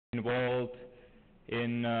involved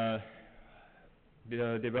in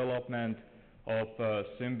the development of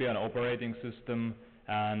Symbian operating system,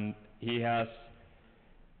 and he has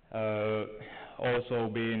also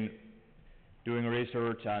been doing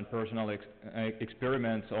research and personal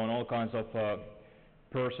experiments on all kinds of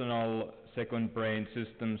personal second brain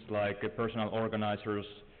systems, like personal organizers,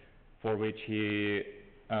 for which he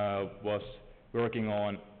was working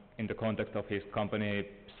on in the context of his company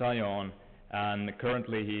Psion, and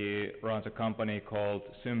currently he runs a company called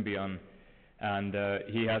Symbian, and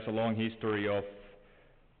he has a long history of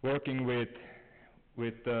working with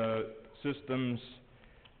systems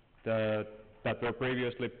that were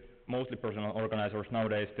previously mostly personal organizers.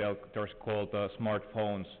 Nowadays they're called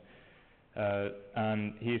smartphones,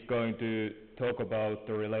 and he's going to talk about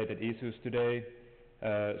the related issues today.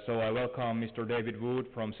 So I welcome Mr. David Wood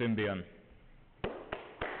from Symbian.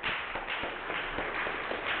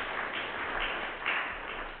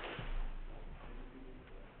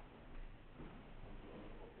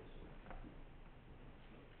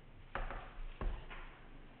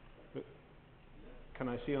 Can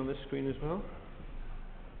I see on this screen as well?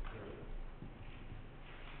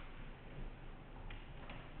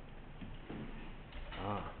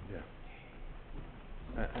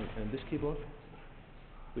 Yeah. And this keyboard?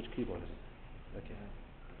 Which keyboard is it?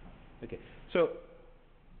 Okay. So,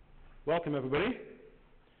 welcome everybody.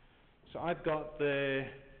 So I've got the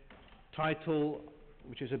title,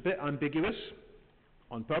 which is a bit ambiguous,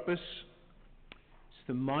 on purpose. It's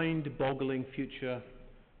the mind-boggling future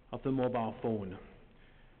of the mobile phone.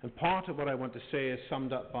 And part of what I want to say is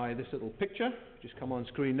summed up by this little picture, which has come on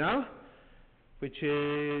screen now, which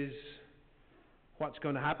is what's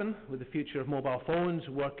going to happen with the future of mobile phones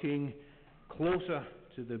working closer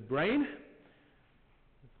to the brain.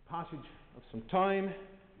 With the passage of some time,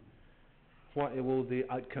 what will the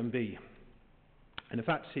outcome be? And if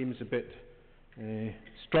that seems a bit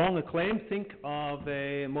strong a claim, think of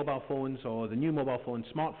mobile phones, or the new mobile phones,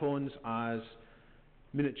 smartphones, as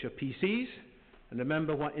miniature PCs. And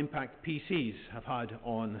remember what impact PCs have had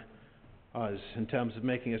on us in terms of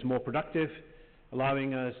making us more productive,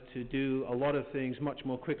 allowing us to do a lot of things much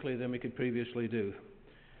more quickly than we could previously do.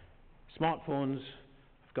 Smartphones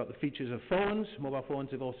have got the features of phones. Mobile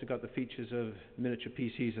phones have also got the features of miniature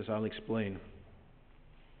PCs, as I'll explain.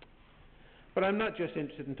 But I'm not just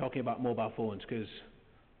interested in talking about mobile phones, because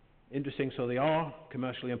interesting so they are,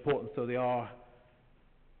 commercially important though they are,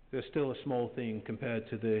 they're still a small thing compared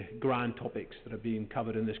to the grand topics that are being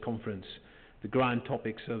covered in this conference, the grand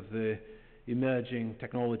topics of the emerging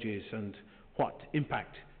technologies and what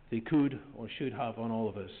impact they could or should have on all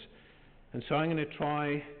of us. And so I'm going to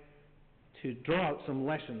try to draw out some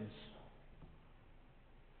lessons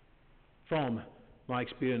from my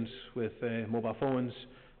experience with mobile phones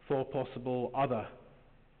for possible other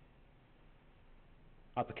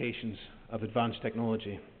applications of advanced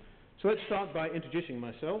technology. So let's start by introducing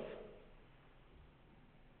myself.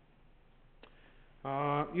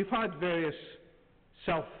 You've had various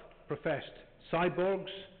self-professed cyborgs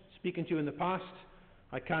speaking to you in the past.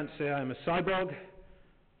 I can't say I'm a cyborg,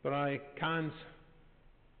 but I can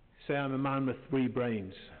say I'm a man with 3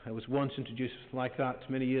 brains. I was once introduced like that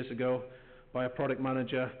many years ago by a product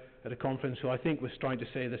manager at a conference who I think was trying to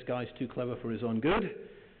say this guy's too clever for his own good.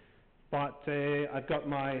 But I've got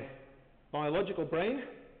my biological brain,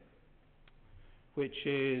 which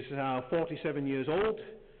is now 47 years old,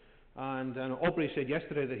 and Aubrey said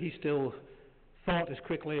yesterday that he still thought as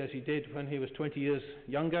quickly as he did when he was 20 years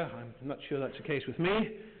younger. I'm not sure that's the case with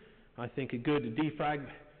me. I think a good defrag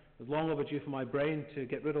is long overdue for my brain to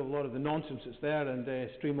get rid of a lot of the nonsense that's there and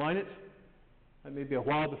streamline it. It may be a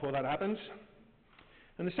while before that happens.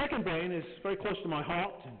 And the second brain is very close to my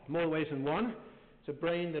heart in more ways than one. It's a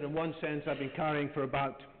brain that in one sense I've been carrying for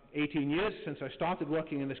about 18 years, since I started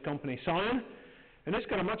working in this company, Psion. And it's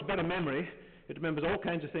got a much better memory. It remembers all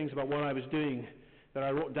kinds of things about what I was doing that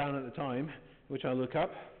I wrote down at the time, which I look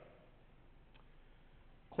up.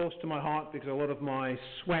 Close to my heart because a lot of my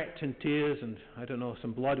sweat and tears and, I don't know,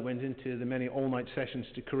 some blood went into the many all-night sessions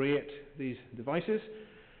to create these devices.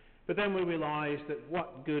 But then we realized that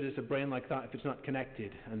what good is a brain like that if it's not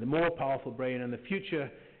connected? And the more powerful brain and the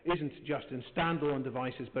future isn't just in standalone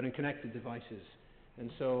devices, but in connected devices.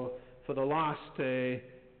 And so for the last 8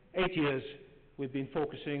 years, we've been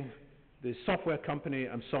focusing. The software company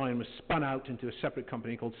Psion was spun out into a separate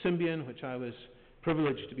company called Symbian, which I was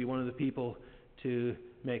privileged to be one of the people to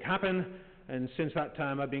make happen. And since that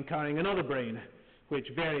time, I've been carrying another brain, which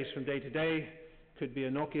varies from day to day. Could be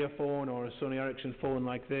a Nokia phone or a Sony Ericsson phone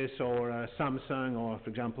like this, or a Samsung, or for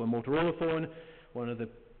example a Motorola phone. One of the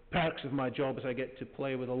perks of my job is I get to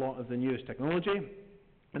play with a lot of the newest technology.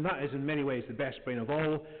 And that is in many ways the best brain of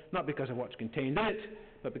all, not because of what's contained in it,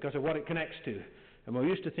 but because of what it connects to. And we're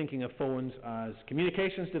used to thinking of phones as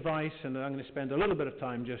communications device, and I'm going to spend a little bit of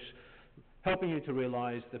time just helping you to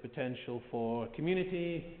realize the potential for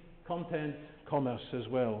community, content, commerce as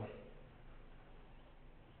well.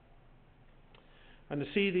 And to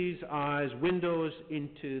see these as windows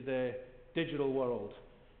into the digital world,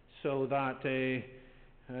 so that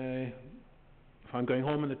if I'm going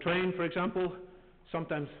home on the train, for example,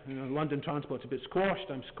 sometimes London transport's a bit squashed,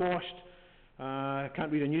 I'm squashed, I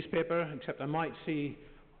can't read a newspaper, except I might see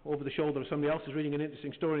over the shoulder of somebody else is reading an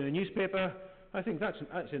interesting story in a newspaper. I think that's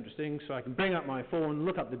interesting, so I can bring up my phone,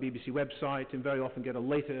 look up the BBC website, and very often get a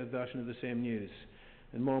later version of the same news.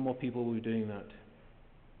 And more people will be doing that.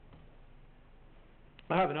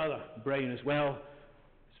 I have another brain as well.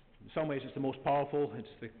 In some ways it's the most powerful, it's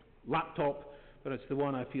the laptop, but it's the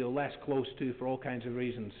one I feel less close to for all kinds of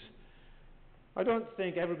reasons. I don't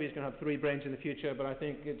think everybody's going to have 3 brains in the future, but I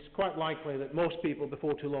think it's quite likely that most people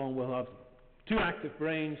before too long will have 2 active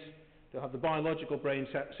brains. They'll have the biological brain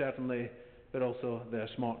certainly, but also their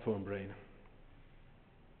smartphone brain.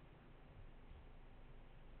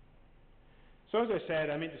 So as I said,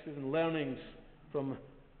 I'm interested in learnings from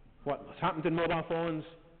what has happened in mobile phones,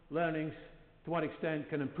 learnings to what extent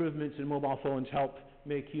can improvements in mobile phones help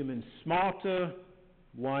make humans smarter,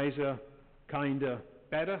 wiser, kinder,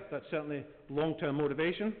 better. That's certainly long-term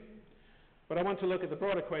motivation. But I want to look at the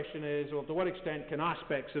broader question is, well, to what extent can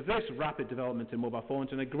aspects of this rapid development in mobile phones,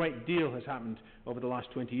 and a great deal has happened over the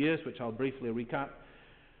last 20 years, which I'll briefly recap.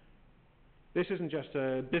 This isn't just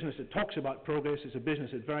a business that talks about progress, it's a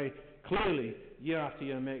business that very clearly, year after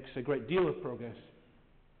year, makes a great deal of progress.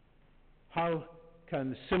 How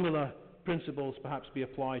can similar principles perhaps be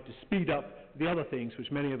applied to speed up the other things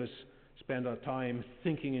which many of us spend our time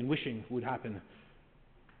thinking and wishing would happen?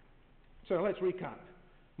 So let's recap.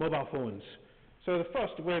 Mobile phones. So the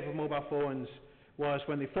first wave of mobile phones was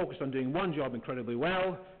when they focused on doing one job incredibly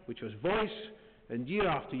well, which was voice, and year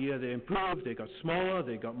after year they improved, they got smaller,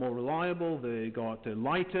 they got more reliable, they got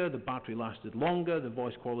lighter, the battery lasted longer, the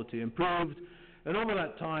voice quality improved, and over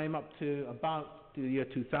that time, up to about the year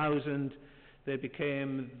 2000, they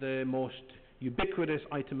became the most ubiquitous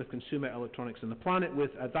item of consumer electronics on the planet,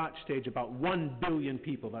 with at that stage about 1 billion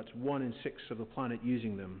people, that's 1 in 6 of the planet,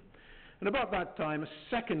 using them. And about that time, a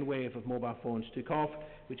second wave of mobile phones took off,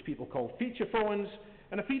 which people call feature phones.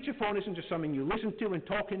 And a feature phone isn't just something you listen to and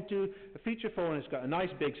talk into. A feature phone has got a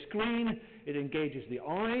nice big screen, it engages the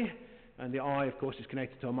eye, and the eye, of course, is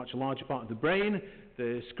connected to a much larger part of the brain.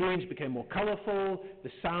 The screens became more colourful,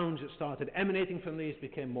 the sounds that started emanating from these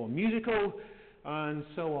became more musical, and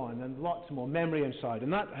so on, and lots more memory inside.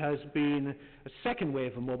 And that has been a second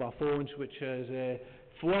wave of mobile phones, which has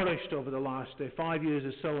flourished over the last 5 years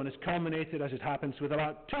or so, and has culminated, as it happens, with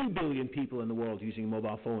about 2 billion people in the world using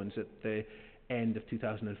mobile phones at the end of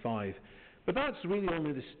 2005. But that's really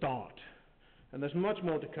only the start, and there's much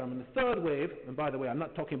more to come. And the third wave, and by the way, I'm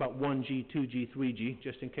not talking about 1G, 2G, 3G,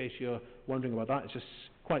 just in case you're wondering about that, it's just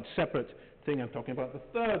quite separate thing I'm talking about. The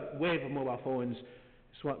third wave of mobile phones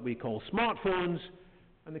is what we call smartphones,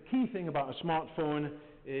 and the key thing about a smartphone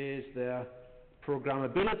is their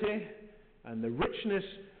programmability and the richness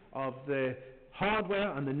of the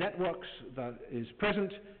hardware and the networks that is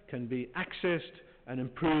present can be accessed and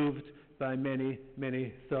improved by many,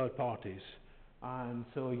 many third parties. And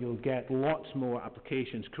so you'll get lots more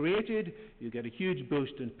applications created, you get a huge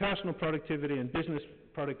boost in personal productivity and business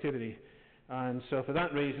productivity. And so for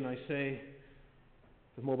that reason I say,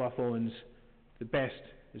 for mobile phones, the best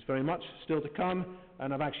is very much still to come,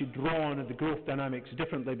 and I've actually drawn the growth dynamics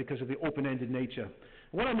differently because of the open-ended nature.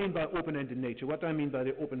 What I mean by open-ended nature, what do I mean by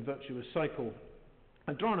the open virtuous cycle?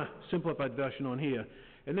 I've drawn a simplified version on here,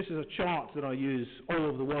 and this is a chart that I use all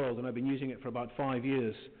over the world, and I've been using it for about 5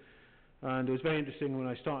 years. And it was very interesting when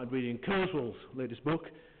I started reading Kurzweil's latest book,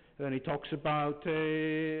 and he talks about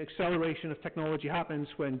acceleration of technology happens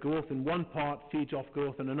when growth in one part feeds off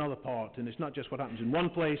growth in another part, and it's not just what happens in one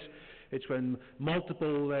place, it's when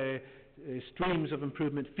multiple streams of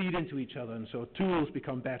improvement feed into each other, and so tools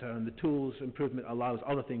become better, and the tools improvement allows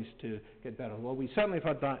other things to get better. Well, we certainly have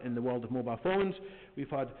had that in the world of mobile phones. We've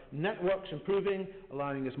had networks improving,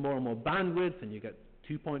 allowing us more and more bandwidth, and you get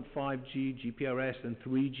 2.5G, GPRS, and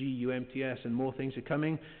 3G, UMTS, and more things are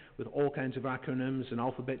coming with all kinds of acronyms and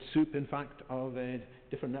alphabet soup, in fact, of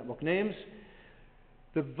different network names.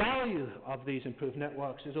 The value of these improved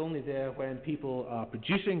networks is only there when people are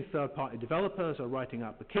producing, third-party developers are writing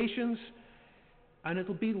applications, and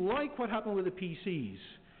it'll be like what happened with the PCs.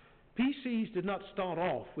 PCs did not start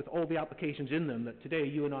off with all the applications in them that today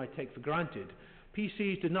you and I take for granted.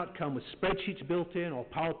 PCs did not come with spreadsheets built in, or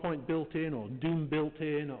PowerPoint built in, or Doom built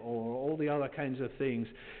in, or all the other kinds of things.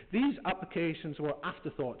 These applications were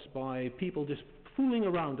afterthoughts by people just fooling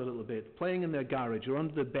around a little bit, playing in their garage or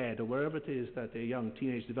under the bed or wherever it is that the young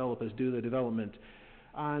teenage developers do their development.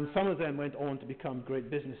 And some of them went on to become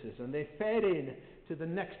great businesses, and they fed in to the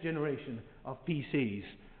next generation of PCs.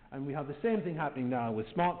 And we have the same thing happening now with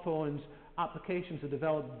smartphones. Applications are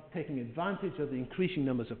developed taking advantage of the increasing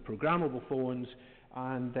numbers of programmable phones,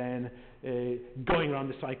 and then going around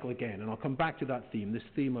the cycle again. And I'll come back to that theme, this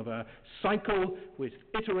theme of a cycle which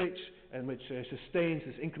iterates and which sustains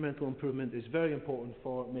this incremental improvement is very important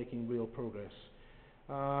for making real progress.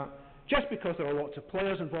 Just because there are lots of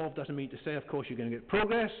players involved doesn't mean to say, of course, you're going to get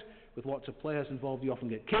progress. With lots of players involved, you often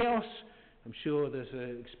get chaos. I'm sure there's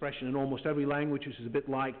an expression in almost every language which is a bit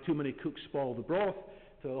like, too many cooks spoil the broth.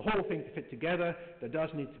 For the whole thing to fit together, there does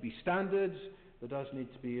need to be standards, there does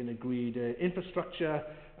need to be an agreed infrastructure,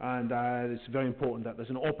 and it's very important that there's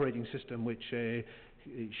an operating system which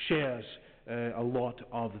shares a lot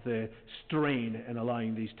of the strain in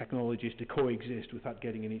allowing these technologies to coexist without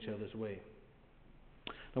getting in each other's way.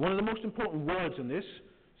 Now, one of the most important words in this,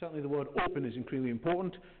 certainly the word open is incredibly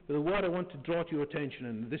important, but the word I want to draw to your attention,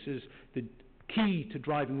 and this is the key to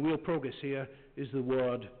driving real progress here, is the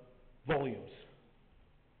word volumes.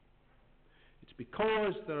 It's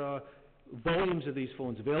because there are volumes of these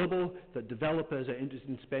phones available that developers are interested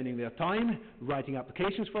in spending their time writing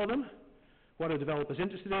applications for them. What are developers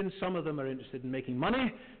interested in? Some of them are interested in making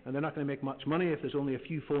money, and they're not going to make much money if there's only a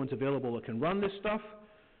few phones available that can run this stuff.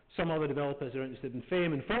 Some other developers are interested in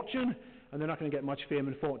fame and fortune, and they're not going to get much fame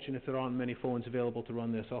and fortune if there aren't many phones available to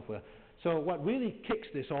run their software. So what really kicks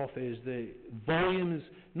this off is the volumes,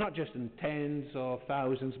 not just in tens of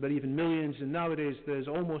thousands, but even millions, and nowadays there's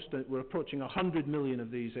we're approaching 100 million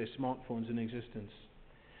of these smartphones in existence.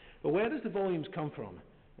 But where does the volumes come from?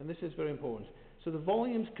 And this is very important. So the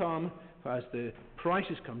volumes come as the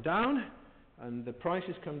prices come down, and the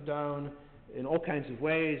prices come down in all kinds of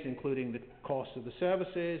ways, including the cost of the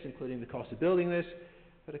services, including the cost of building this.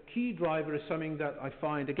 But a key driver is something that I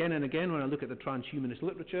find again and again when I look at the transhumanist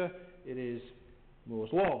literature. It is Moore's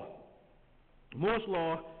Law. Moore's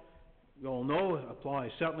Law, you all know,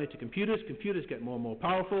 applies certainly to computers. Computers get more and more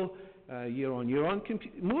powerful year on year on.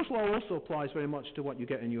 Moore's Law also applies very much to what you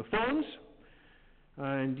get in your phones.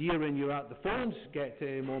 And year in, year out, the phones get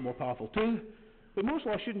more and more powerful too. But Moore's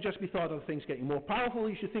Law shouldn't just be thought of things getting more powerful.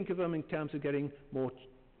 You should think of them in terms of getting more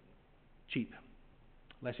cheap,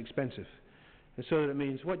 less expensive. And so that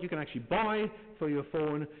means what you can actually buy for your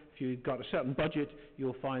phone, if you've got a certain budget,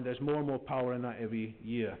 you'll find there's more and more power in that every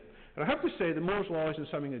year. And I have to say that Moore's Law isn't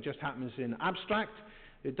something that just happens in abstract.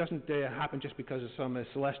 It doesn't happen just because of some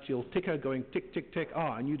celestial ticker going tick, tick, tick,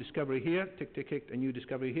 a new discovery here, tick, tick, tick, a new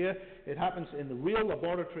discovery here. It happens in the real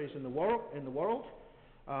laboratories in the world.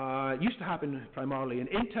 It used to happen primarily in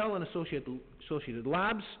Intel and associated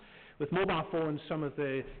labs. With mobile phones, some of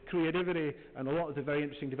the creativity and a lot of the very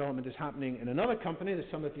interesting development is happening in another company that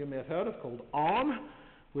some of you may have heard of called ARM,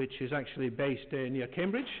 which is actually based near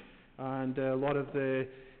Cambridge. And a lot of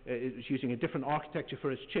it's using a different architecture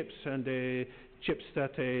for its chips, and chips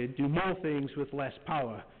that do more things with less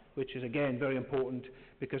power, which is again very important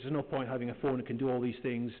because there's no point having a phone that can do all these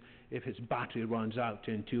things if its battery runs out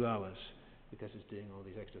in 2 hours because it's doing all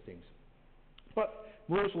these extra things. But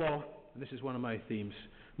Moore's Law, and this is one of my themes,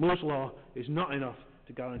 Moore's Law is not enough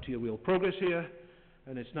to guarantee a real progress here,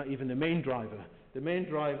 and it's not even the main driver. The main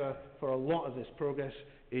driver for a lot of this progress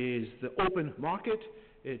is the open market.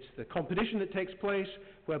 It's the competition that takes place,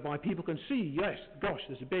 whereby people can see, yes, gosh,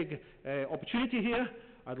 there's a big opportunity here.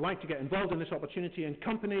 I'd like to get involved in this opportunity, and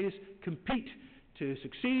companies compete to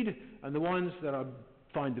succeed, and the ones that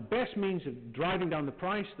find the best means of driving down the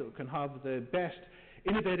price, that can have the best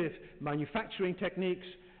innovative manufacturing techniques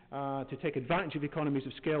to take advantage of economies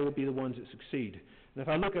of scale will be the ones that succeed. And if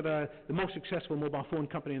I look at the most successful mobile phone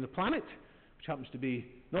company on the planet, which happens to be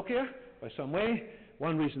Nokia by some way,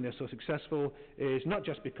 one reason they're so successful is not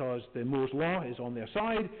just because the Moore's Law is on their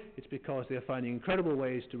side, it's because they're finding incredible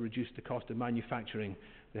ways to reduce the cost of manufacturing.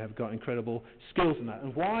 They have got incredible skills in that.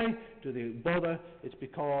 And why do they bother?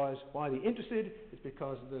 Why are they interested? It's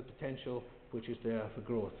because of the potential which is there for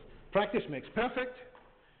growth. Practice makes perfect.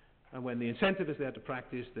 And when the incentive is there to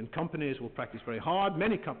practice, then companies will practice very hard.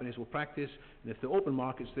 Many companies will practice, and if the open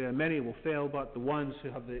market's there, many will fail, but the ones who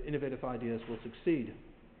have the innovative ideas will succeed.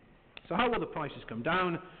 So how will the prices come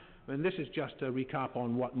down? And this is just a recap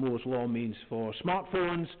on what Moore's Law means for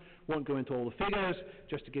smartphones. Won't go into all the figures,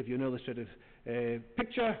 just to give you an illustrative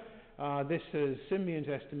picture. This is Symbian's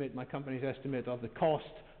estimate, my company's estimate, of the cost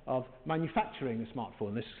of manufacturing a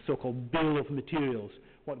smartphone, this so-called bill of materials.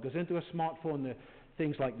 What goes into a smartphone,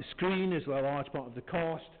 things like the screen is a large part of the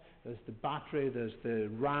cost. There's the battery, there's the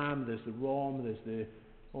RAM, there's the ROM, there's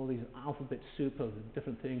all these alphabet soup of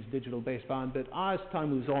different things, digital baseband. But as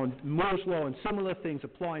time moves on, Moore's law and similar things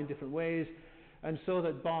apply in different ways. And so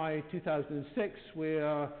that by 2006,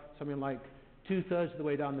 we're something like 2/3 of the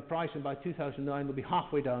way down the price, and by 2009, we'll be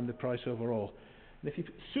halfway down the price overall. And if you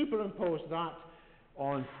superimpose that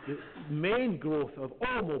on the main growth of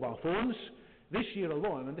all mobile phones, this year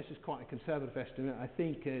alone, and this is quite a conservative estimate, I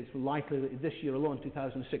think it's likely that this year alone,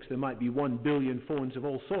 2006, there might be 1 billion phones of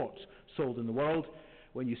all sorts sold in the world.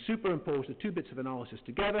 When you superimpose the two bits of analysis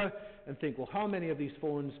together and think, well, how many of these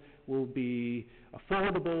phones will be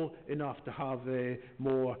affordable enough to have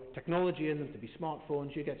more technology in them, to be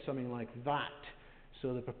smartphones, you get something like that.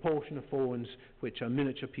 So the proportion of phones which are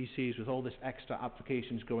miniature PCs with all this extra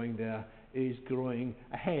applications growing there is growing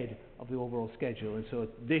ahead of the overall schedule. And so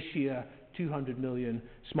this year, 200 million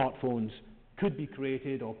smartphones could be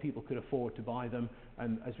created, or people could afford to buy them,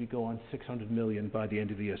 and as we go on, 600 million by the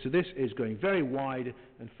end of the year. So this is going very wide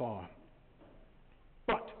and far.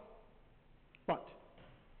 But,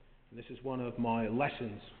 and this is one of my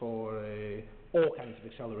lessons for all kinds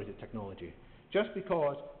of accelerated technology. Just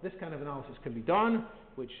because this kind of analysis can be done,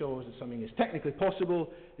 which shows that something is technically possible,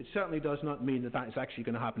 it certainly does not mean that that is actually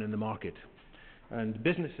going to happen in the market. And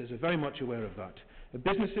businesses are very much aware of that. The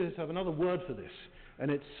businesses have another word for this, and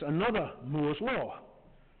it's another Moore's law.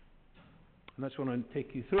 And that's what I'm going to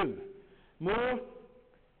take you through. Moore,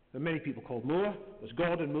 there are many people called Moore. There's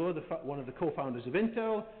Gordon Moore, one of the co-founders of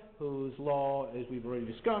Intel, whose law, as we've already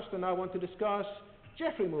discussed, and I want to discuss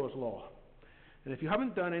Geoffrey Moore's law. And if you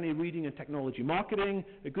haven't done any reading in technology marketing,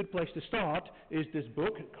 a good place to start is this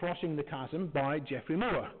book, Crossing the Chasm, by Geoffrey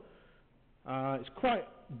Moore. It's quite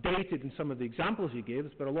dated in some of the examples he gives,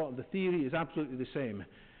 but a lot of the theory is absolutely the same.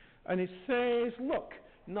 And it says, look,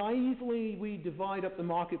 naively we divide up the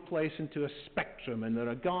marketplace into a spectrum, and there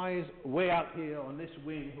are guys way out here on this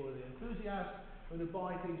wing who are the enthusiasts who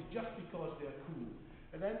buy things just because they're cool.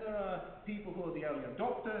 And then there are people who are the early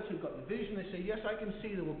adopters who've got the vision. They say, yes, I can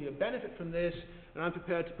see there will be a benefit from this, and I'm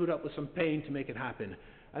prepared to put up with some pain to make it happen.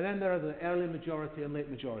 And then there are the early majority and late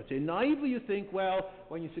majority. And naively you think, well,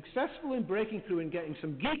 when you're successful in breaking through and getting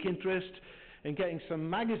some geek interest and getting some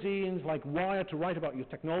magazines like Wired to write about your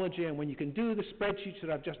technology, and when you can do the spreadsheets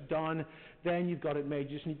that I've just done, then you've got it made.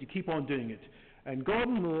 You just need to keep on doing it. And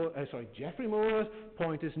Geoffrey Moore's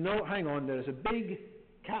point is, no, hang on, there is a big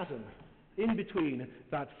chasm in between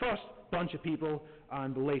that first bunch of people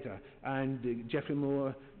and later. And Geoffrey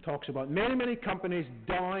Moore talks about many, many companies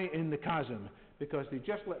die in the chasm because they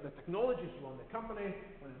just let the technologists run the company,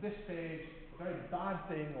 when at this stage a very bad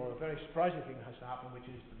thing or a very surprising thing has to happen, which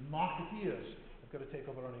is marketeers have got to take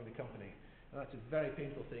over running the company. And that's a very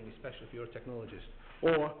painful thing, especially if you're a technologist.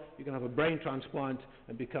 Or you can have a brain transplant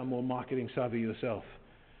and become more marketing savvy yourself.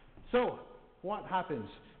 So, what happens?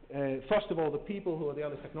 First of all, the people who are the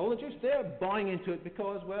other technologists, they're buying into it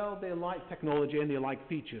because, well, they like technology and they like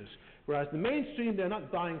features. Whereas the mainstream, they're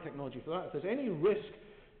not buying technology for that. If there's any risk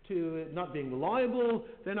to it not being reliable,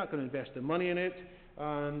 they're not going to invest their money in it,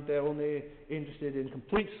 and they're only interested in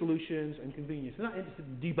complete solutions and convenience. They're not interested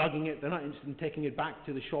in debugging it. They're not interested in taking it back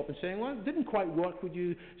to the shop and saying, well, it didn't quite work. Would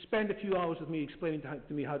you spend a few hours with me explaining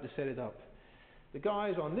to me how to set it up? The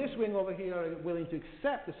guys on this wing over here are willing to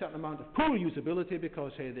accept a certain amount of poor usability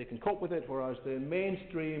because, hey, they can cope with it, whereas the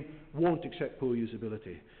mainstream won't accept poor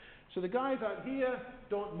usability. So the guys out here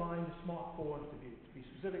don't mind the smartphone, to be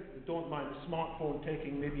specific, they don't mind the smartphone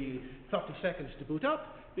taking maybe 30 seconds to boot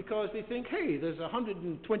up because they think, hey, there's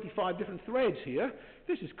 125 different threads here.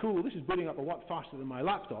 This is cool. This is booting up a lot faster than my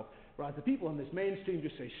laptop. Whereas the people on this mainstream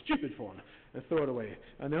just say, stupid phone, and throw it away.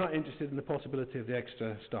 And they're not interested in the possibility of the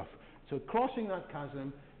extra stuff. So crossing that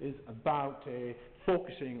chasm is about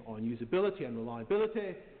focusing on usability and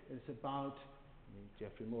reliability. It's about,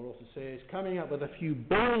 Geoffrey Moore also says, coming up with a few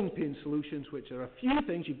bowling pin solutions, which are a few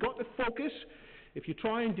things. You've got to focus. If you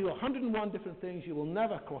try and do 101 different things, you will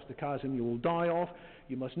never cross the chasm. You will die off.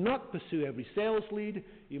 You must not pursue every sales lead.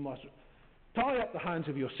 You must tie up the hands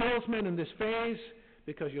of your salesmen in this phase,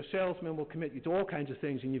 because your salesman will commit you to all kinds of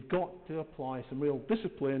things, and you've got to apply some real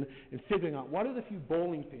discipline in figuring out what are the few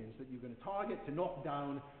bowling pins that you're going to target to knock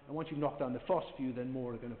down, and once you've knocked down the first few, then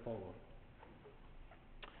more are going to follow.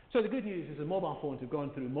 So the good news is the mobile phones have gone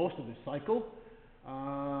through most of this cycle.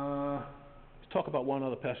 Let's talk about one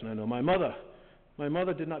other person I know, my mother. My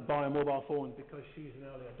mother did not buy a mobile phone because she's an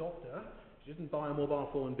early adopter. She didn't buy a mobile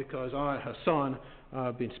phone because I, her son,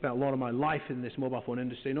 spent a lot of my life in this mobile phone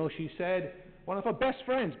industry. No, she said, one of her best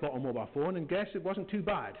friends bought a mobile phone, and guess it wasn't too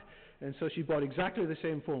bad. And so she bought exactly the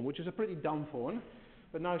same phone, which is a pretty dumb phone.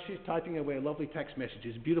 But now she's typing away lovely text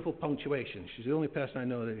messages, beautiful punctuation. She's the only person I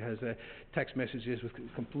know that has text messages with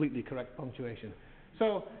completely correct punctuation.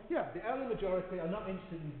 So, yeah, the early majority are not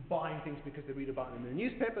interested in buying things because they read about them in the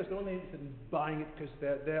newspapers. They're only interested in buying it because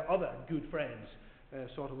their other good friends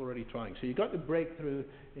sort of already trying. So you've got to break through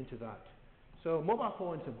into that. So mobile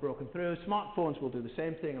phones have broken through. Smartphones will do the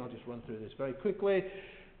same thing, and I'll just run through this very quickly.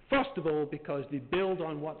 First of all, because they build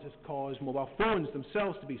on what has caused mobile phones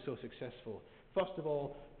themselves to be so successful. First of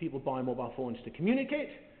all, people buy mobile phones to communicate.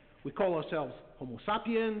 We call ourselves Homo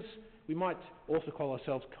sapiens. We might also call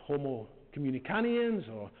ourselves Homo communicanians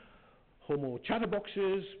or Homo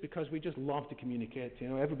chatterboxes, because we just love to communicate. You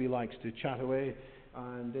know, everybody likes to chat away,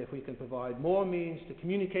 and if we can provide more means to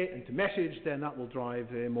communicate and to message, then that will drive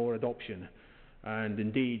more adoption. And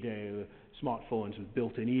indeed, smartphones with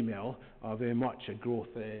built-in email are very much a growth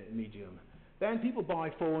medium. Then people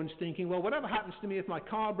buy phones thinking, well, whatever happens to me, if my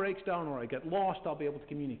car breaks down or I get lost, I'll be able to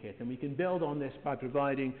communicate. And we can build on this by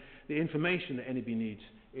providing the information that anybody needs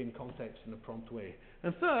in context in a prompt way.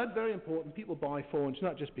 And third, very important, people buy phones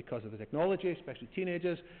not just because of the technology, especially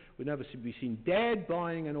teenagers. We'd never be seen dead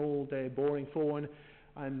buying an old boring phone,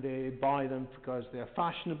 and they buy them because they're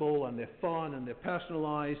fashionable and they're fun and they're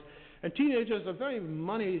personalized. And teenagers are very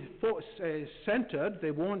money-centered. They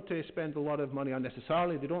won't spend a lot of money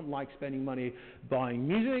unnecessarily. They don't like spending money buying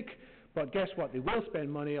music. But guess what? They will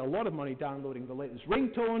spend money, a lot of money, downloading the latest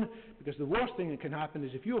ringtone, because the worst thing that can happen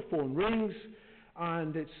is if your phone rings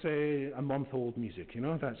and it's a month-old music. You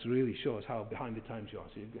know, that really shows how behind the times you are.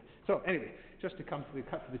 So anyway, just to cut to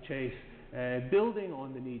the chase, building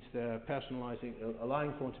on the needs there, personalizing,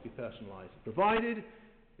 allowing phones to be personalized, provided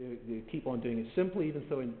they keep on doing it simply, even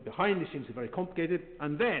though behind the scenes they're very complicated.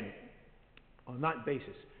 And then, on that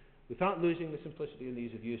basis, without losing the simplicity and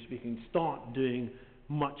ease of use, we can start doing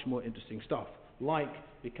much more interesting stuff, like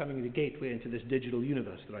becoming the gateway into this digital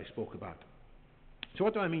universe that I spoke about. So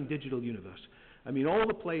what do I mean, digital universe? I mean all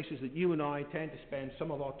the places that you and I tend to spend some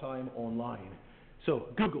of our time online. So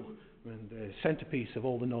Google, and the centerpiece of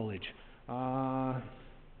all the knowledge.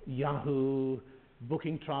 Yahoo,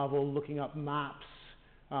 booking travel, looking up maps.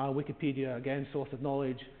 Wikipedia, again, source of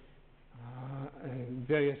knowledge,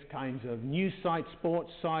 various kinds of news sites, sports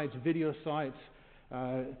sites, video sites,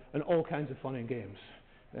 and all kinds of fun and games.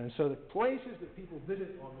 And so the places that people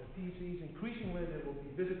visit on their PCs, increasingly they will be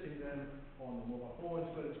visiting them on their mobile phones,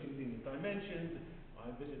 for its convenient dimensions.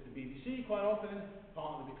 I visit the BBC quite often,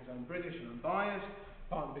 partly because I'm British and I'm biased,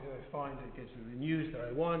 partly because I find it gets the news that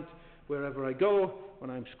I want wherever I go. When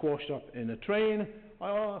I'm squashed up in a train,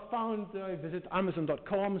 I visit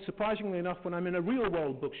Amazon.com. Surprisingly enough, when I'm in a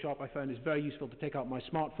real-world bookshop, I find it's very useful to take out my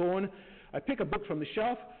smartphone. I pick a book from the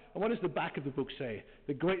shelf, and what does the back of the book say?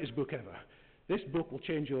 The greatest book ever. This book will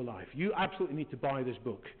change your life. You absolutely need to buy this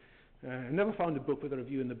book. I never found a book with a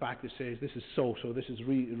review in the back that says this is so-so, this is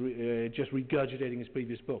just regurgitating his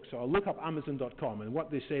previous book. So I'll look up Amazon.com, and what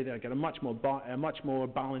they say there, I get a much more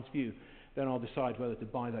balanced view. Then I'll decide whether to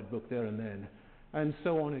buy that book there and then. And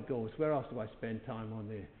so on it goes. Where else do I spend time on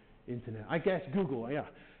the internet? I guess Google, yeah.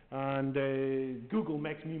 And Google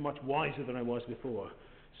makes me much wiser than I was before.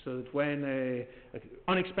 So that when an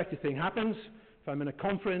unexpected thing happens, if I'm in a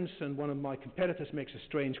conference and one of my competitors makes a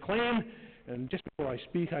strange claim, and just before I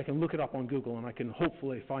speak, I can look it up on Google and I can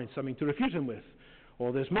hopefully find something to refute him with.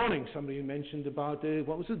 Or this morning, somebody mentioned about,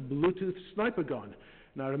 what was it, Bluetooth sniper gun.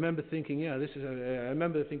 And I remember thinking, I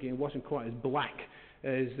remember thinking it wasn't quite as black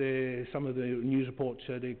as some of the news reports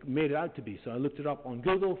they made it out to be. So I looked it up on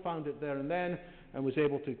Google, found it there and then, and was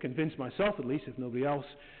able to convince myself, at least if nobody else,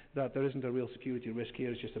 that there isn't a real security risk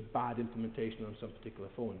here. It's just a bad implementation on some particular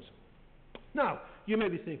phones. Now, you may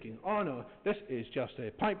be thinking, oh no, this is just a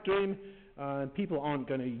pipe dream, and people aren't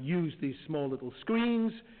going to use these small little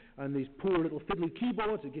screens and these poor little fiddly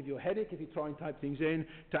keyboards that give you a headache if you try and type things in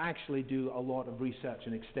to actually do a lot of research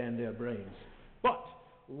and extend their brains. But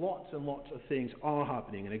lots and lots of things are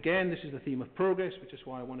happening. And again, this is the theme of progress, which is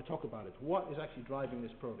why I want to talk about it. What is actually driving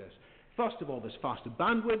this progress? First of all, there's faster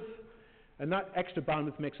bandwidth, and that extra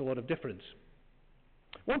bandwidth makes a lot of difference.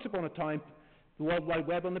 Once upon a time, the World Wide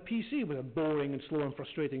Web on the PC was a boring and slow and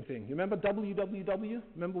frustrating thing. You remember www?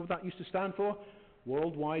 Remember what that used to stand for?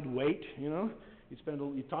 World Wide Wait, you know?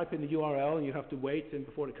 You type in the URL and you have to wait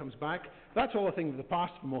before it comes back. That's all a thing of the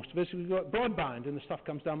past for most of us. We've got broadband and the stuff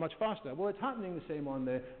comes down much faster. Well, it's happening the same on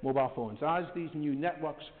the mobile phones. As these new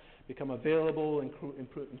networks become available,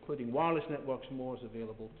 including wireless networks, more is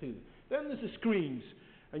available too. Then there's the screens.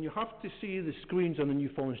 And you have to see the screens on the new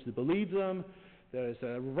phones to believe them. There is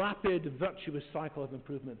a rapid, virtuous cycle of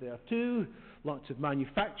improvement there too. Lots of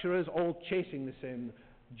manufacturers all chasing the same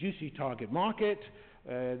juicy target market.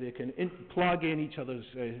 They can plug in each other's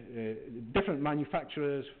different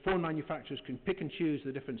manufacturers. Phone manufacturers can pick and choose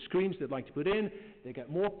the different screens they'd like to put in. They get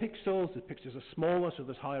more pixels. The pixels are smaller, so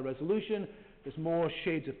there's higher resolution. There's more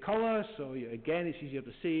shades of color, so again, it's easier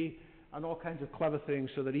to see. And all kinds of clever things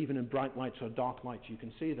so that even in bright lights or dark lights you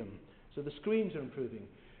can see them. So the screens are improving.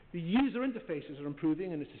 The user interfaces are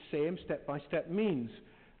improving, and it's the same step-by-step means.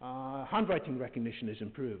 Handwriting recognition is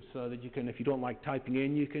improved, so that you can, if you don't like typing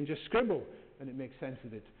in, you can just scribble, and it makes sense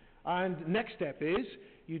of it. And next step is,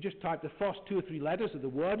 you just type the first 2 or 3 letters of the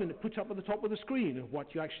word, and it puts up at the top of the screen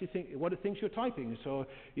what you actually think, what it thinks you're typing. So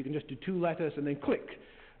you can just do 2 letters and then click.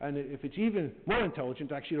 And if it's even more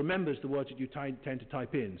intelligent, it actually remembers the words that you tend to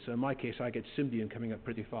type in. So in my case, I get Symbian coming up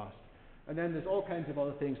pretty fast. And then there's all kinds of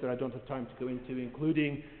other things that I don't have time to go into,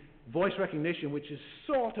 including voice recognition, which is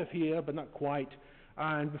sort of here, but not quite.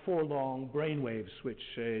 And before long, brainwaves, which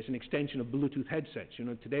is an extension of Bluetooth headsets. You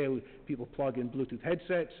know, today people plug in Bluetooth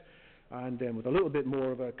headsets, and with a little bit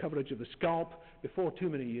more of a coverage of the scalp, before too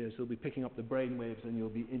many years, they'll be picking up the brainwaves, and you'll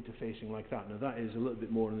be interfacing like that. Now, that is a little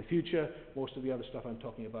bit more in the future. Most of the other stuff I'm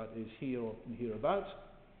talking about is here or hereabouts.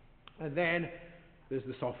 And then there's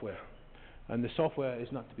the software. And the software is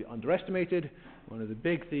not to be underestimated. One of the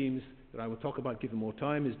big themes that I will talk about given more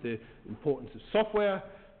time is the importance of software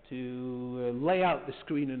to lay out the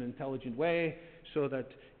screen in an intelligent way, so that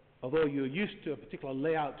although you're used to a particular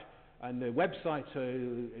layout and the websites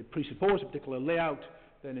presuppose a particular layout,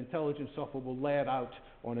 then intelligent software will lay it out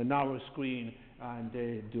on a narrow screen and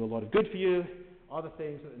do a lot of good for you. Other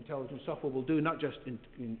things that intelligent software will do, not just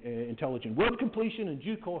intelligent word completion, in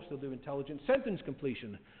due course they'll do intelligent sentence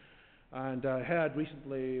completion. And I heard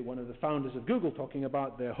recently one of the founders of Google talking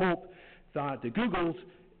about their hope that the Google's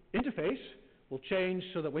interface will change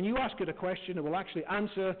so that when you ask it a question, it will actually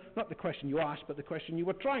answer not the question you asked, but the question you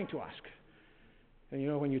were trying to ask. And you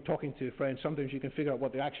know, when you're talking to friends, sometimes you can figure out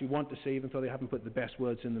what they actually want to say, even though they haven't put the best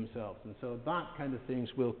words in themselves. And so that kind of things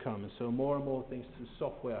will come. And so more and more things through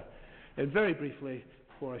software. And very briefly,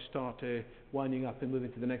 before I start winding up and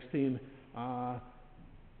moving to the next theme,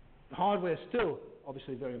 hardware is still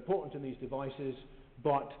obviously very important in these devices,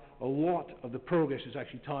 but a lot of the progress is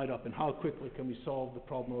actually tied up in how quickly can we solve the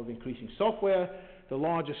problem of increasing software. The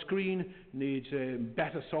larger screen needs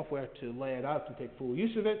better software to lay it out and take full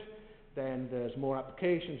use of it. Then there's more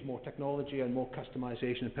applications, more technology, and more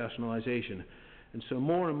customization and personalization. And so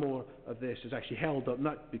more and more of this is actually held up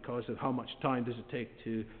not because of how much time does it take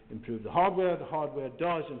to improve the hardware. The hardware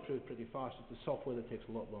does improve pretty fast. It's the software that takes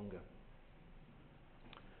a lot longer.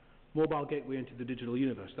 Mobile gateway into the digital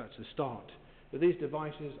universe, that's the start. But these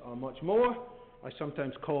devices are much more. I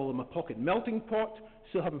sometimes call them a pocket melting pot.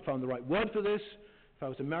 Still haven't found the right word for this. If I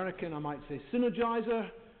was American, I might say synergizer.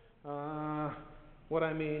 What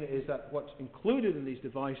I mean is that what's included in these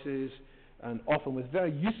devices, and often with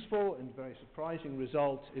very useful and very surprising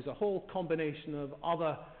results, is a whole combination of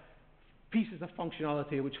other pieces of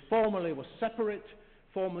functionality which formerly were separate,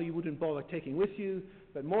 formerly you wouldn't bother taking with you,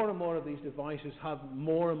 but more and more of these devices have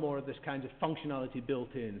more and more of this kind of functionality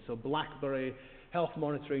built in. So BlackBerry, health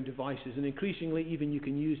monitoring devices, and increasingly even you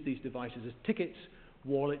can use these devices as tickets,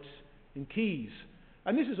 wallets, and keys.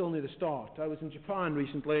 And this is only the start. I was in Japan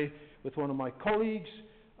recently with one of my colleagues,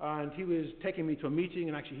 and he was taking me to a meeting,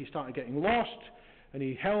 and actually he started getting lost, and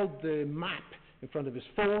he held the map in front of his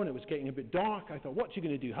phone. It was getting a bit dark. I thought, what's he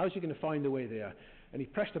going to do? How's he going to find the way there? And he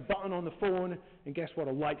pressed a button on the phone, and guess what?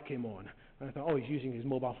 A light came on. And I thought, oh, he's using his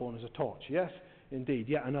mobile phone as a torch. Yes, indeed,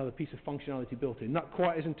 yet another piece of functionality built in. Not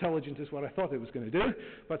quite as intelligent as what I thought it was going to do,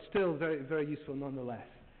 but still very, very useful nonetheless.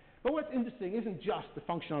 But what's interesting isn't just the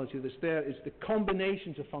functionality that's there, it's the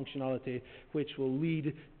combinations of functionality which will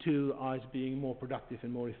lead to us being more productive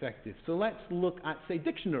and more effective. So let's look at, say,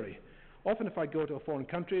 dictionary. Often if I go to a foreign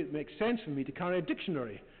country, it makes sense for me to carry a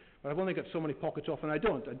dictionary. But I've only got so many pockets off, and I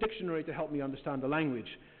don't. A dictionary to help me understand the language.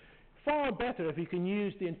 Far better if you can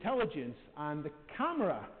use the intelligence and the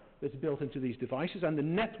camera that's built into these devices and the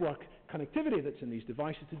network connectivity that's in these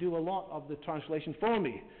devices to do a lot of the translation for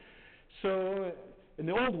me. So in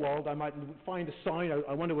the old world, I might find a sign,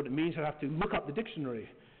 I wonder what it means, I'd have to look up the dictionary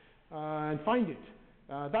and find it.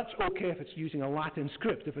 That's okay if it's using a Latin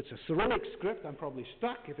script. If it's a Cyrillic script, I'm probably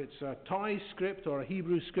stuck. If it's a Thai script or a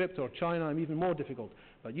Hebrew script or China, I'm even more difficult.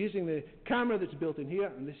 But using the camera that's built in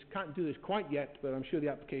here, and this can't do this quite yet, but I'm sure the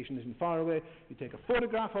application isn't far away, you take a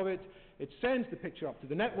photograph of it, it sends the picture up to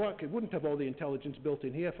the network. It wouldn't have all the intelligence built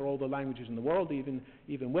in here for all the languages in the world, even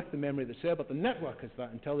with the memory that's there, but the network has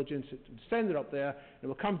that intelligence. It will send it up there, and it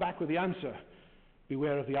will come back with the answer.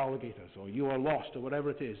 beware of the alligators, or you are lost, or whatever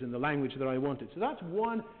it is, in the language that I wanted. So that's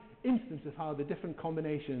one instance of how the different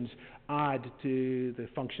combinations add to the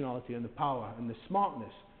functionality and the power and the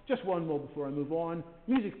smartness. Just one more before I move on.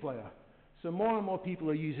 Music player. So more and more people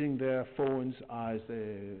are using their phones as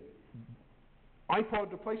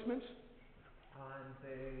iPod replacements, and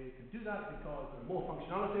they can do that because there's more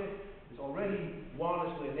functionality. It's already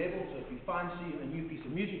wirelessly enabled, so if you fancy a new piece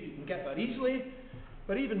of music, you can get that easily.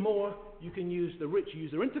 But even more, you can use the rich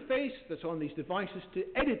user interface that's on these devices to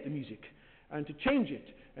edit the music and to change it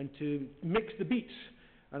and to mix the beats.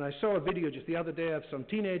 And I saw a video just the other day of some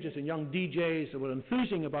teenagers and young DJs that were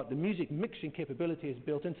enthusing about the music mixing capabilities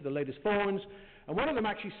built into the latest phones. And one of them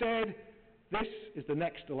actually said, "This is the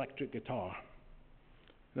next electric guitar."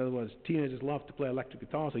 In other words, teenagers love to play electric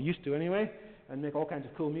guitars, or used to anyway, and make all kinds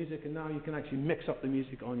of cool music, and now you can actually mix up the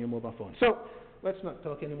music on your mobile phone. So let's not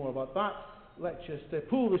talk any more about that. Let's just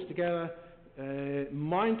pull this together.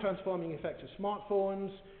 Mind-transforming effects of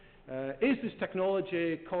smartphones. Is this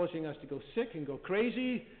technology causing us to go sick and go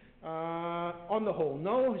crazy? On the whole,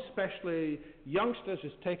 no, especially youngsters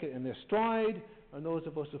just take it in their stride, and those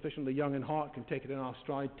of us sufficiently young in heart can take it in our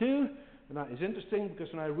stride too. And that is interesting,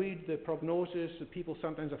 because when I read the prognosis of people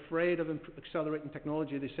sometimes afraid of accelerating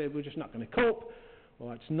technology, they say we're just not going to cope. Well,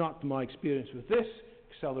 that's not my experience with this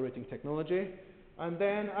accelerating technology. And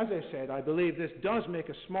then, as I said, I believe this does make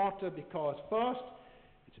us smarter because, first,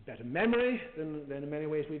 it's a better memory than in many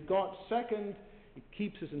ways we've got. Second, it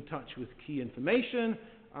keeps us in touch with key information,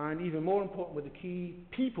 and even more important, with the key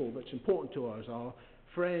people that's important to us, our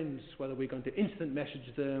friends, whether we're going to instant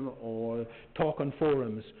message them or talk on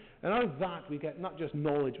forums. And out of that, we get not just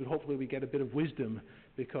knowledge, but hopefully we get a bit of wisdom,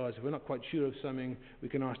 because if we're not quite sure of something, we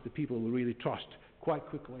can ask the people we really trust quite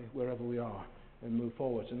quickly wherever we are and move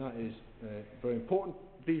forwards. And that is very important.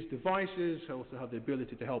 These devices also have the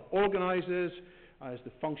ability to help organizers as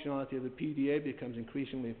the functionality of the PDA becomes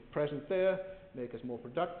increasingly present there, make us more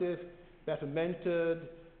productive, better mentored,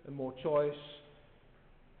 and more choice.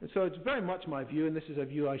 And so it's very much my view, and this is a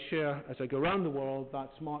view I share as I go around the world, that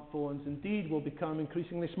smartphones indeed will become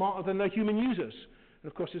increasingly smarter than their human users.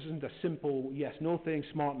 And of course, this isn't a simple yes-no thing.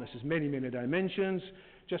 Smartness has many, many dimensions.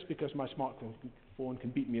 Just because my smartphone can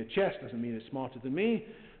beat me at chess doesn't mean it's smarter than me.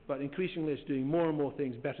 But increasingly, it's doing more and more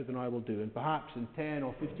things better than I will do. And perhaps in 10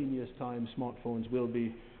 or 15 years' time, smartphones will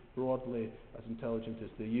be broadly as intelligent as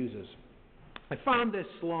the users. I found this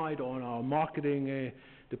slide on our marketing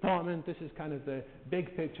department. This is kind of the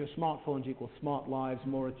big picture. Smartphones equal smart lives,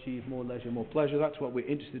 more achieve, more leisure, more pleasure. That's what we're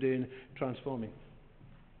interested in transforming.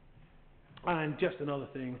 And just another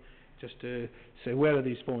thing, just to say, where are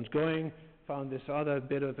these phones going? Found this other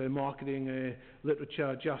bit of marketing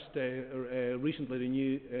literature just recently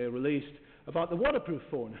released about the waterproof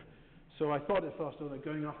phone. So I thought at first, they're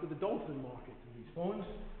going after the dolphin market of these phones.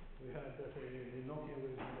 We heard that Nokia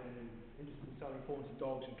was interested in selling phones to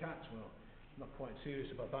dogs and cats. Well, not quite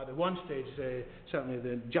serious about that. At one stage, certainly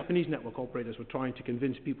the Japanese network operators were trying to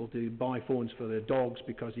convince people to buy phones for their dogs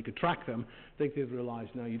because you could track them. I think they've realized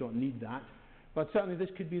now you don't need that. But certainly this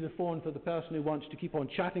could be the phone for the person who wants to keep on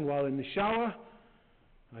chatting while in the shower.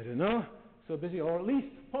 I don't know, so busy. Or at least,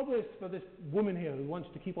 probably it's for this woman here who wants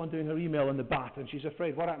to keep on doing her email in the bath, and she's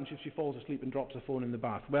afraid, what happens if she falls asleep and drops her phone in the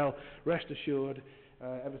bath? Well, rest assured,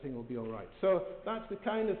 everything will be all right. So that's the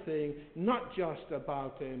kind of thing, not just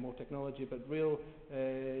about more technology, but real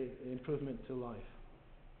improvement to life.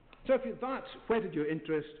 So if that's whetted your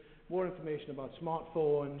interest, more information about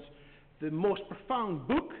smartphones. The most profound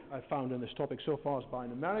book I've found on this topic so far is by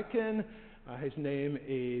an American. His name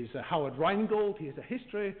is Howard Rheingold. He has a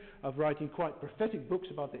history of writing quite prophetic books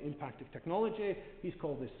about the impact of technology. He's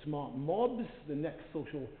called this Smart Mobs, the next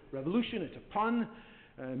social revolution. It's a pun.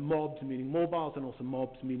 Mobs meaning mobiles, and also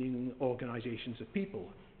mobs meaning organizations of people,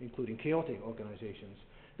 including chaotic organizations.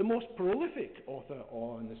 The most prolific author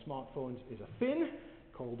on the smartphones is a Finn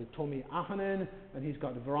called Tomi Ahonen, and he's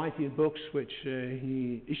got a variety of books which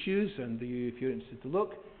he issues, and if you're interested to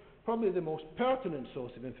look. Probably the most pertinent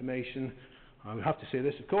source of information, I would have to say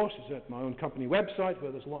this of course, is at my own company website,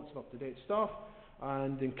 where there's lots of up-to-date stuff.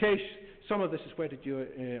 And in case some of this has whetted your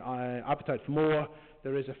appetite for more,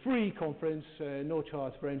 there is a free conference, no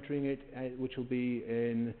charge for entering it, which will be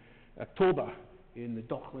in October in the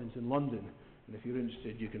Docklands in London. And if you're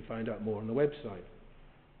interested, you can find out more on the website.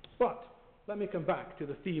 But let me come back to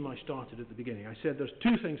the theme I started at the beginning. I said there's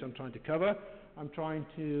two things I'm trying to cover. I'm trying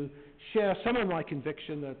to share some of my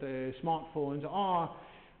conviction that the smartphones are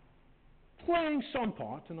playing some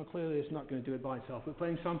part, and clearly it's not going to do it by itself, but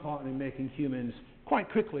playing some part in making humans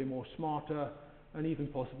quite quickly more smarter and even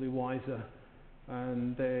possibly wiser.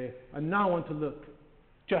 And I now want to look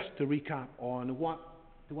just to recap on to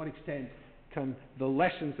what extent can the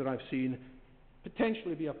lessons that I've seen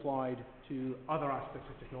potentially be applied to other aspects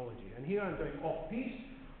of technology. And here I'm going off-piece,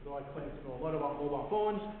 though I claim to know a lot about mobile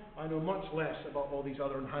phones. I know much less about all these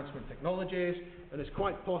other enhancement technologies, and it's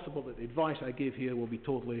quite possible that the advice I give here will be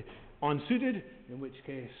totally unsuited, in which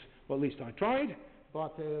case, well, at least I tried,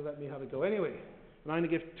 but let me have a go anyway. And I'm going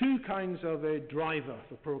to give two kinds of a driver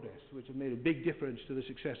for progress, which have made a big difference to the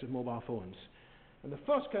success of mobile phones. And the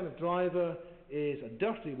first kind of driver is a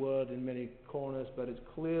dirty word in many corners, but it's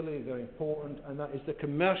clearly very important, and that is the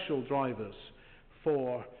commercial drivers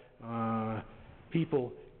for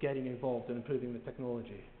people getting involved in improving the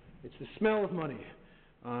technology. It's the smell of money,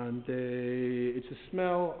 and it's the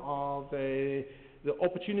smell of the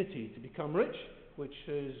opportunity to become rich, which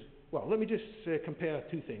is, well, let me just compare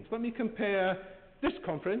two things. Let me compare this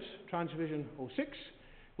conference, TransVision 06,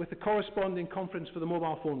 with the corresponding conference for the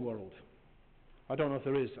mobile phone world. I don't know if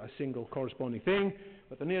there is a single corresponding thing,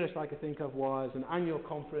 but the nearest I could think of was an annual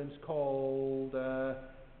conference called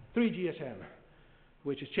 3GSM,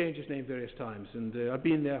 which has changed its name various times. And I've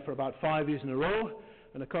been there for about 5 years in a row,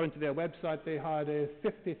 and according to their website, they had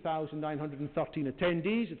 50,913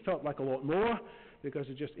 attendees. It felt like a lot more, because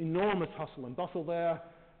there's just enormous hustle and bustle there,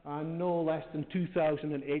 and no less than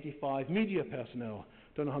 2,085 media personnel.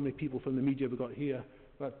 Don't know how many people from the media we got here,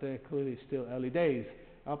 but clearly it's still early days.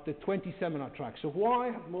 Up to 20 seminar tracks. So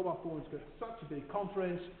why have mobile phones got such a big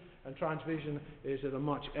conference and TransVision is at a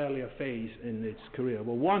much earlier phase in its career?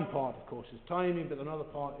 Well, one part, of course, is timing, but another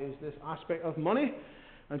part is this aspect of money.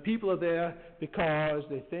 And people are there because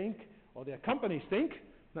they think, or their companies think,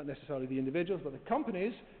 not necessarily the individuals, but the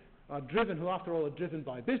companies are driven, who after all are driven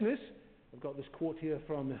by business. I've got this quote here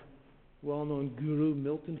from the well-known guru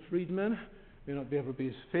Milton Friedman. May not ever be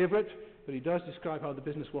his favorite, but he does describe how the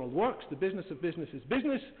business world works. The business of business is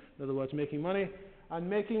business, in other words, making money, and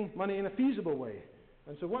making money in a feasible way.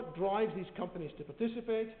 And so what drives these companies to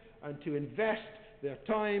participate and to invest their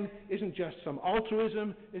time isn't just some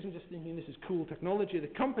altruism, isn't just thinking this is cool technology. The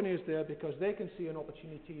company is there because they can see an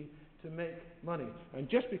opportunity to make money. And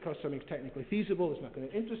just because something's technically feasible is not going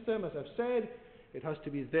to interest them, as I've said. It has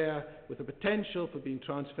to be there with the potential for being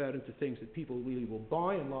transferred into things that people really will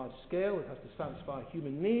buy in large scale. It has to satisfy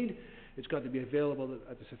human need. It's got to be available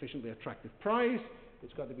at a sufficiently attractive price.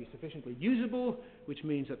 It's got to be sufficiently usable, which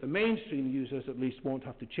means that the mainstream users at least won't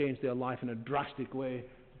have to change their life in a drastic way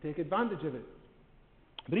to take advantage of it.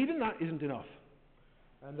 But even that isn't enough.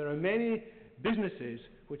 And there are many businesses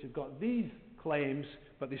which have got these claims,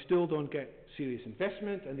 but they still don't get serious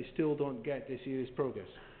investment, and they still don't get serious progress.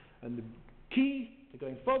 And the key to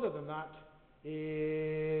going further than that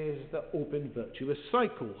is the open virtuous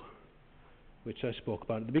cycle, which I spoke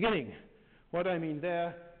about at the beginning. What I mean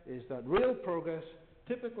there is that real progress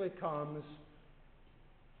typically comes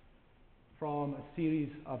from a series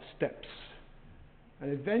of steps.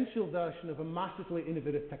 An eventual version of a massively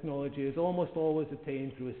innovative technology is almost always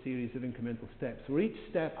attained through a series of incremental steps, where each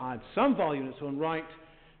step adds some value in its own right,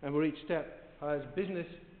 and where each step has business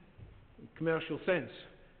and commercial sense.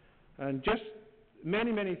 And just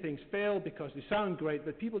many things fail because they sound great,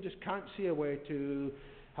 but people just can't see a way to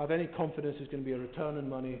have any confidence there's going to be a return on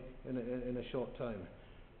money in a short time.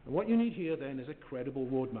 And what you need here then is a credible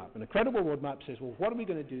roadmap. And a credible roadmap says, well, what are we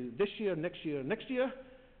going to do this year, next year, next year?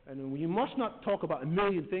 And you must not talk about a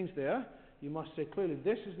million things there. You must say clearly,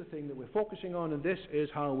 this is the thing that we're focusing on, and this is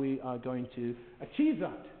how we are going to achieve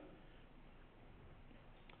that.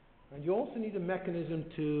 And you also need a mechanism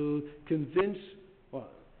to convince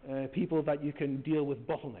people that you can deal with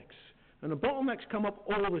bottlenecks. And the bottlenecks come up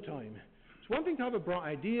all the time. It's one thing to have a bright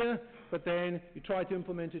idea, but then you try to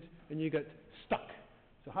implement it and you get stuck.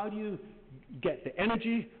 So how do you get the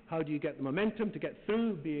energy? How do you get the momentum to get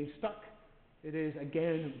through being stuck? It is,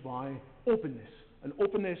 again, by openness. An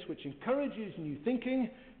openness which encourages new thinking,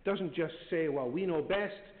 doesn't just say, well, we know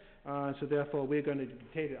best, so therefore we're going to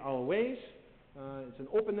dictate it our ways. It's an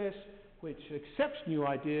openness which accepts new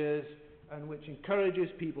ideas and which encourages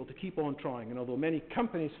people to keep on trying. And although many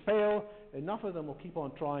companies fail, enough of them will keep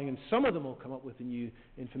on trying, and some of them will come up with the new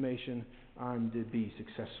information and be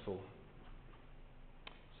successful.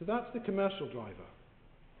 So that's the commercial driver.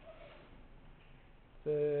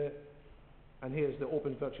 And here's the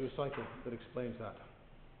open virtuous cycle that explains that.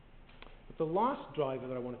 But the last driver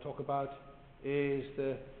that I want to talk about is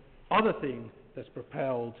the other thing that's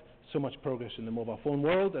propelled so much progress in the mobile phone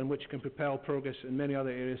world, and which can propel progress in many other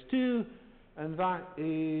areas too, and that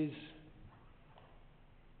is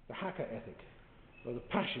the hacker ethic, or the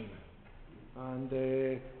passion.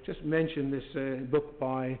 And just mention this book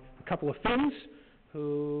by a couple of Finns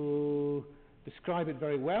who describe it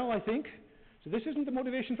very well, I think. So this isn't the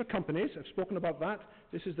motivation for companies. I've spoken about that.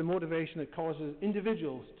 This is the motivation that causes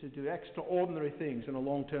individuals to do extraordinary things on a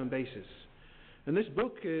long-term basis. And this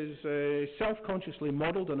book is self-consciously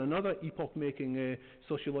modeled on another epoch-making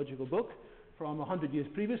sociological book from 100 years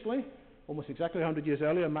previously, almost exactly 100 years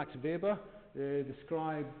earlier. Max Weber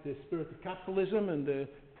described the spirit of capitalism and the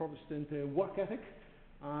Protestant work ethic.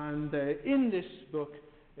 And in this book,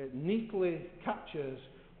 it neatly captures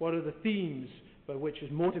what are the themes by which is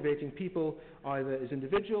motivating people, either as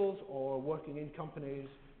individuals or working in companies,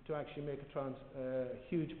 to actually make a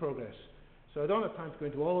huge progress. So I don't have time to go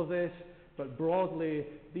into all of this, but broadly,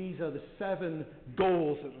 these are the 7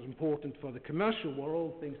 goals that are important for the commercial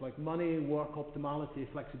world, things like money, work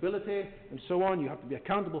optimality, flexibility, and so on. You have to be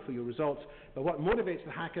accountable for your results. But what motivates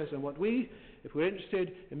the hackers, and what we, if we're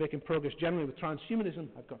interested in making progress generally with transhumanism,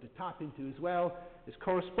 have got to tap into as well, is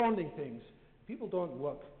corresponding things. People don't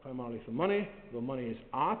work primarily for money, though money is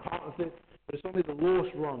our part of it, but it's only the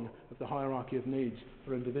lowest rung of the hierarchy of needs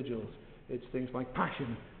for individuals. It's things like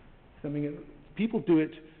passion. People do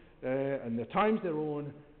it and their time's their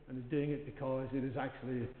own, and they're doing it because it is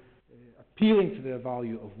actually appealing to their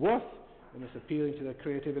value of worth, and it's appealing to their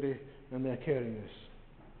creativity and their caringness.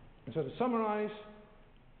 And so to summarize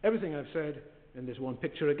everything I've said in this one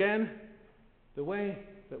picture again, the way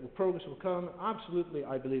that progress will come, absolutely,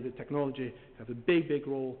 I believe that technology has a big, big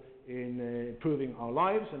role in improving our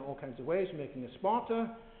lives in all kinds of ways, making us smarter.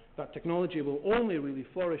 That technology will only really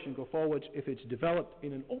flourish and go forwards if it's developed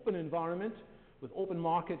in an open environment with open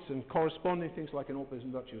markets and corresponding things like an open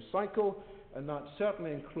and virtuous cycle, and that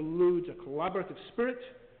certainly includes a collaborative spirit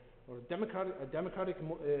or a democratic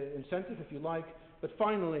incentive, if you like. But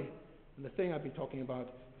finally, and the thing I've been talking about,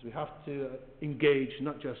 is we have to engage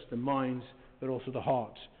not just the minds, but also the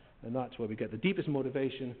hearts. And that's where we get the deepest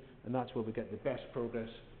motivation, and that's where we get the best progress.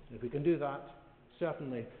 And if we can do that,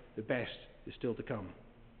 certainly the best is still to come.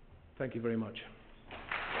 Thank you very much.